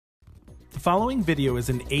following video is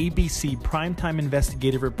an ABC Primetime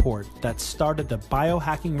Investigative Report that started the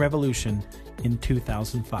biohacking revolution in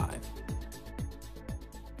 2005.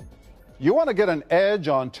 You want to get an edge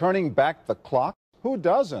on turning back the clock? Who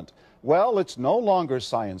doesn't? Well, it's no longer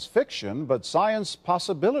science fiction, but science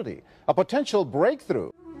possibility, a potential breakthrough.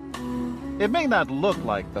 It may not look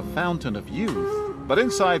like the fountain of youth, but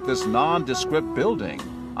inside this nondescript building,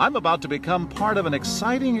 I'm about to become part of an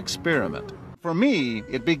exciting experiment. For me,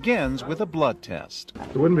 it begins with a blood test.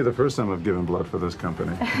 It wouldn't be the first time I've given blood for this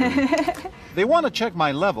company. They want to check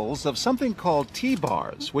my levels of something called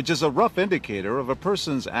T-bars, which is a rough indicator of a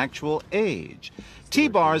person's actual age.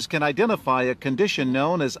 T-bars can identify a condition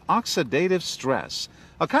known as oxidative stress,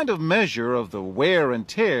 a kind of measure of the wear and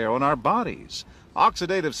tear on our bodies.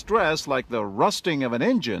 Oxidative stress, like the rusting of an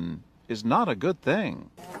engine, is not a good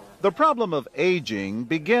thing. The problem of aging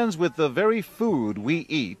begins with the very food we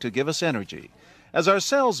eat to give us energy. As our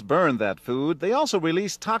cells burn that food, they also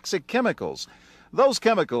release toxic chemicals. Those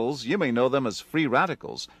chemicals, you may know them as free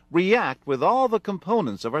radicals, react with all the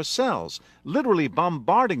components of our cells, literally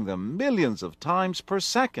bombarding them millions of times per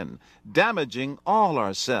second, damaging all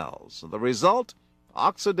our cells. The result?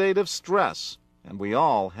 Oxidative stress, and we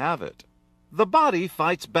all have it. The body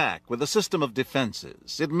fights back with a system of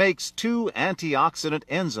defenses. It makes two antioxidant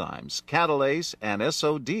enzymes, catalase and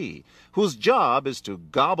SOD, whose job is to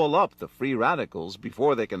gobble up the free radicals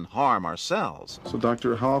before they can harm our cells. So,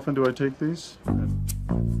 doctor, how often do I take these?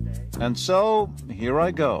 And so, here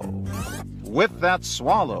I go. With that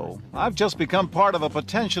swallow, I've just become part of a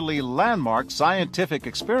potentially landmark scientific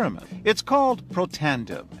experiment. It's called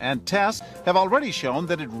Protandim, and tests have already shown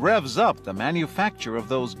that it revs up the manufacture of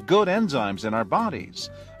those good enzymes in our bodies.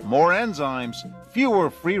 More enzymes, fewer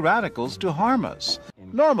free radicals to harm us.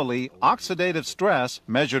 Normally, oxidative stress,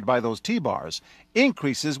 measured by those T-bars,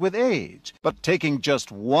 increases with age, but taking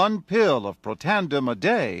just one pill of Protandim a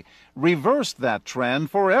day reversed that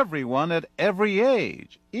trend for everyone at every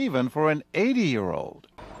age, even for an 80-year-old.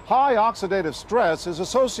 High oxidative stress is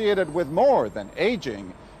associated with more than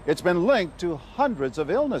aging. It's been linked to hundreds of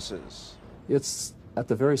illnesses. It's at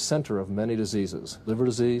the very center of many diseases: liver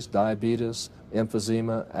disease, diabetes,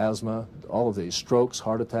 emphysema, asthma, all of these, strokes,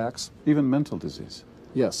 heart attacks. Even mental disease?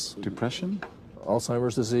 Yes. Depression?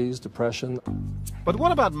 Alzheimer's disease, depression. But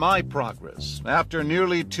what about my progress? After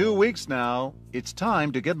nearly 2 weeks now, it's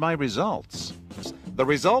time to get my results. The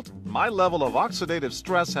result? My level of oxidative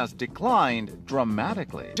stress has declined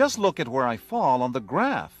dramatically. Just look at where I fall on the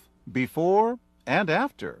graph, before and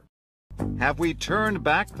after. Have we turned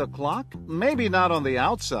back the clock? Maybe not on the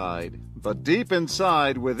outside, but deep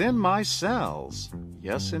inside within my cells.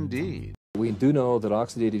 Yes, indeed. We do know that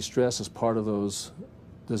oxidative stress is part of those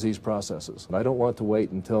disease processes. I don't want to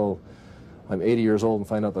wait until I'm 80 years old and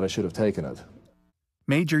find out that I should have taken it.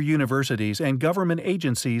 Major universities and government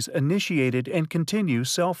agencies initiated and continue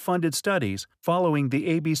self-funded studies following the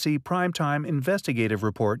ABC Primetime Investigative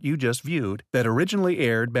Report you just viewed that originally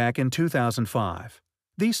aired back in 2005.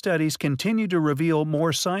 These studies continue to reveal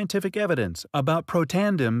more scientific evidence about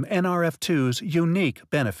Protandim NRF2's unique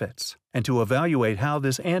benefits, and to evaluate how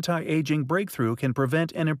this anti-aging breakthrough can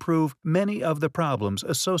prevent and improve many of the problems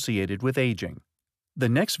associated with aging. The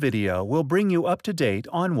next video will bring you up to date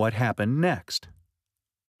on what happened next.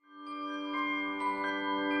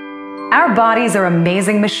 Our bodies are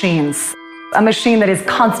amazing machines. A machine that is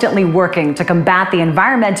constantly working to combat the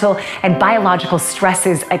environmental and biological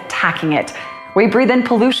stresses attacking it. We breathe in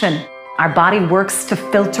pollution. Our body works to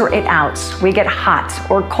filter it out. We get hot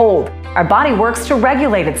or cold. Our body works to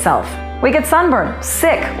regulate itself. We get sunburned,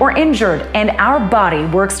 sick, or injured, and our body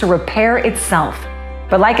works to repair itself.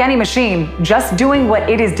 But like any machine, just doing what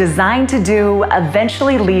it is designed to do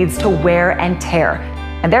eventually leads to wear and tear.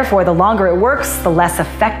 And therefore, the longer it works, the less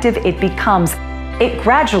effective it becomes. It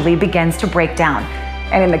gradually begins to break down.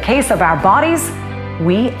 And in the case of our bodies,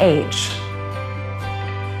 we age.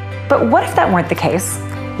 But what if that weren't the case?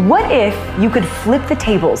 What if you could flip the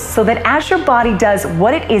tables so that as your body does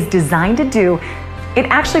what it is designed to do, it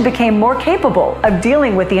actually became more capable of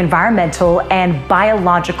dealing with the environmental and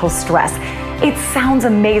biological stress? It sounds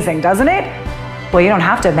amazing, doesn't it? Well, you don't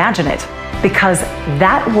have to imagine it, because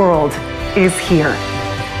that world is here.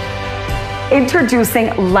 Introducing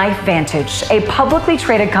LifeVantage, a publicly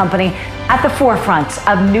traded company at the forefront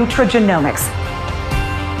of nutrigenomics.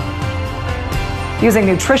 Using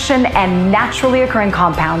nutrition and naturally occurring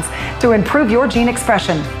compounds to improve your gene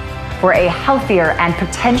expression for a healthier and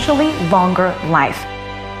potentially longer life.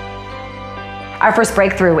 Our first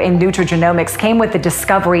breakthrough in nutrigenomics came with the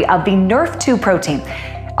discovery of the NRF2 protein,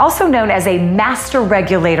 also known as a master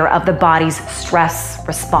regulator of the body's stress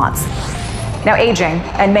response. Now, aging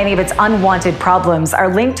and many of its unwanted problems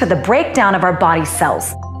are linked to the breakdown of our body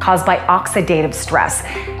cells caused by oxidative stress,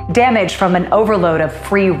 damage from an overload of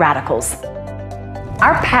free radicals.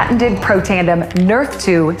 Our patented Protandim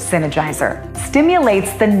Nerf2 Synergizer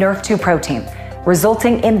stimulates the Nerf2 protein,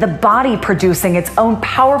 resulting in the body producing its own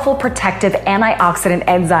powerful protective antioxidant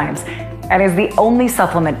enzymes, and is the only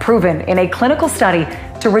supplement proven in a clinical study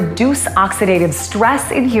to reduce oxidative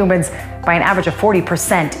stress in humans by an average of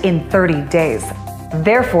 40% in 30 days,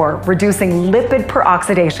 therefore reducing lipid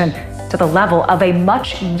peroxidation to the level of a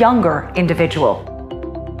much younger individual.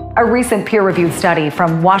 A recent peer-reviewed study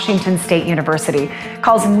from Washington State University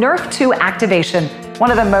calls Nerf2 activation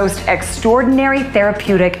one of the most extraordinary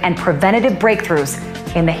therapeutic and preventative breakthroughs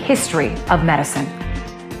in the history of medicine.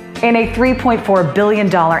 In a $3.4 billion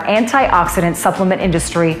antioxidant supplement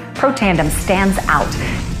industry, Protandim stands out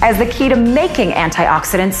as the key to making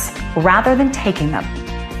antioxidants rather than taking them.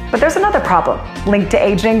 But there's another problem linked to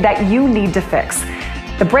aging that you need to fix: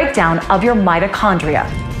 the breakdown of your mitochondria.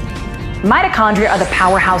 Mitochondria are the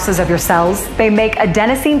powerhouses of your cells. They make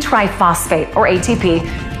adenosine triphosphate, or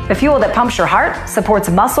ATP, the fuel that pumps your heart, supports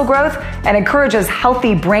muscle growth, and encourages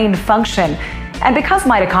healthy brain function. And because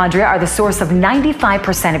mitochondria are the source of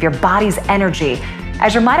 95% of your body's energy,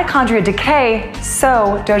 as your mitochondria decay,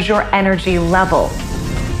 so does your energy level.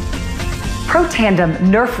 Protandim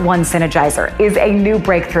Nerf1 Synergizer is a new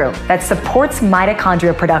breakthrough that supports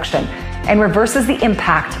mitochondria production and reverses the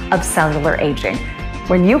impact of cellular aging.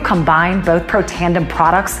 When you combine both Protandim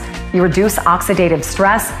products, you reduce oxidative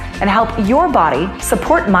stress and help your body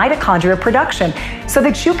support mitochondria production so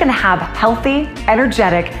that you can have healthy,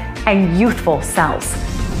 energetic, and youthful cells.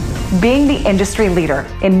 Being the industry leader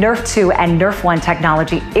in Nerf2 and Nerf1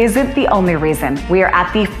 technology isn't the only reason we are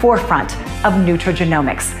at the forefront of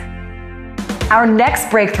nutrigenomics. Our next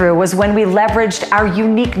breakthrough was when we leveraged our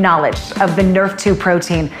unique knowledge of the Nerf2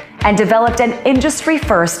 protein and developed an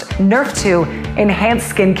industry-first Nerf2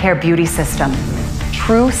 enhanced skincare beauty system.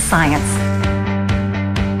 True science.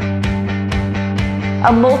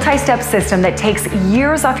 A multi-step system that takes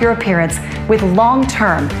years off your appearance with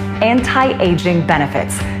long-term anti-aging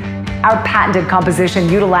benefits. Our patented composition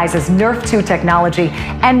utilizes Nerf2 technology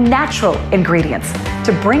and natural ingredients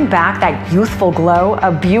to bring back that youthful glow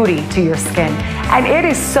of beauty to your skin. And it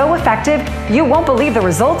is so effective, you won't believe the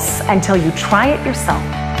results until you try it yourself.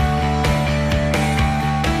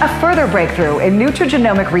 A further breakthrough in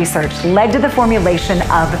nutrigenomic research led to the formulation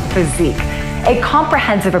of Physique, a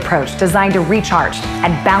comprehensive approach designed to recharge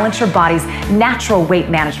and balance your body's natural weight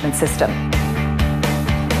management system.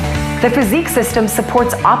 The Physique system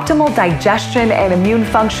supports optimal digestion and immune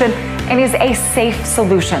function and is a safe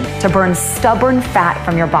solution to burn stubborn fat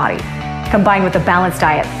from your body. Combined with a balanced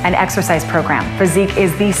diet and exercise program, Physique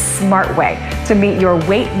is the smart way to meet your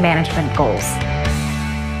weight management goals.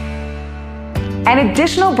 An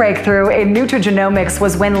additional breakthrough in nutrigenomics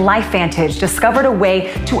was when LifeVantage discovered a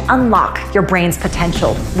way to unlock your brain's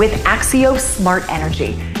potential with Axio Smart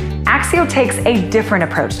Energy. Axio takes a different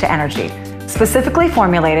approach to energy, specifically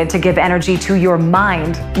formulated to give energy to your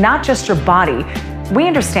mind, not just your body. We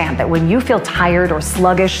understand that when you feel tired or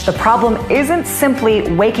sluggish, the problem isn't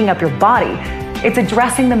simply waking up your body, it's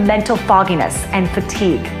addressing the mental fogginess and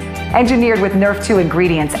fatigue. Engineered with Nerf2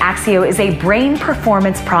 ingredients, Axio is a brain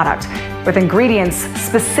performance product with ingredients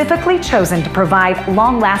specifically chosen to provide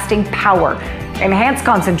long-lasting power, enhance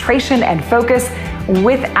concentration and focus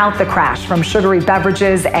without the crash from sugary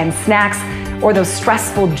beverages and snacks or those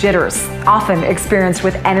stressful jitters often experienced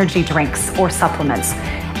with energy drinks or supplements.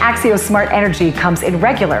 Axio Smart Energy comes in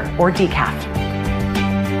regular or decaf.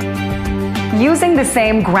 Using the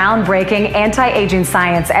same groundbreaking anti-aging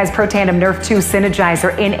science as Protandim Nerf2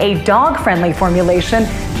 Synergizer in a dog-friendly formulation,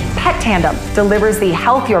 Protandim delivers the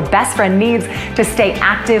health your best friend needs to stay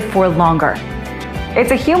active for longer.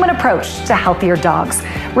 It's a human approach to healthier dogs.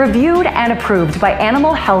 Reviewed and approved by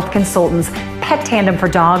animal health consultants, Protandim for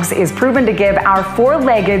dogs is proven to give our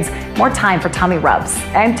four-leggeds more time for tummy rubs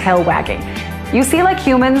and tail wagging. You see, like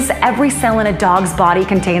humans, every cell in a dog's body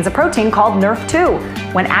contains a protein called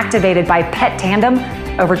Nerf2. When activated by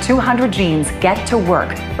Protandim, over 200 genes get to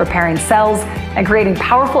work, repairing cells and creating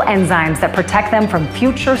powerful enzymes that protect them from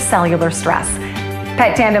future cellular stress.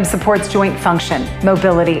 Protandim supports joint function,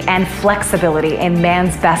 mobility, and flexibility in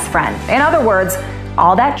man's best friend. In other words,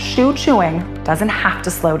 all that chewing doesn't have to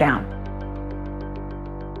slow down.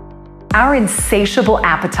 Our insatiable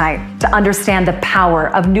appetite to understand the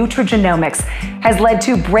power of nutrigenomics has led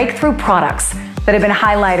to breakthrough products that have been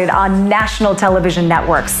highlighted on national television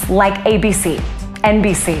networks like ABC,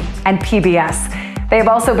 NBC, and PBS. They have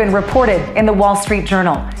also been reported in the Wall Street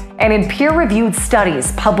Journal and in peer-reviewed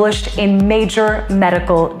studies published in major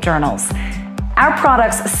medical journals. Our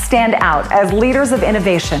products stand out as leaders of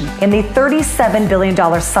innovation in the $37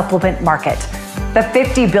 billion supplement market, the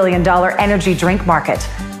 $50 billion energy drink market,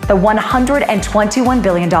 the $121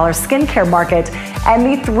 billion skincare market, and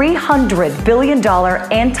the $300 billion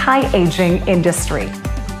anti-aging industry.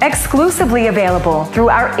 Exclusively available through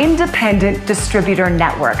our independent distributor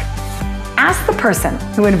network. Ask the person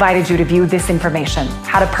who invited you to view this information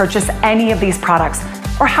how to purchase any of these products,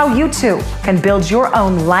 or how you too can build your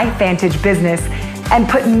own LifeVantage business and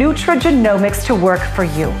put nutrigenomics to work for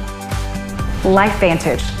you.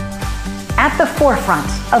 LifeVantage, at the forefront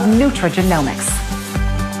of nutrigenomics.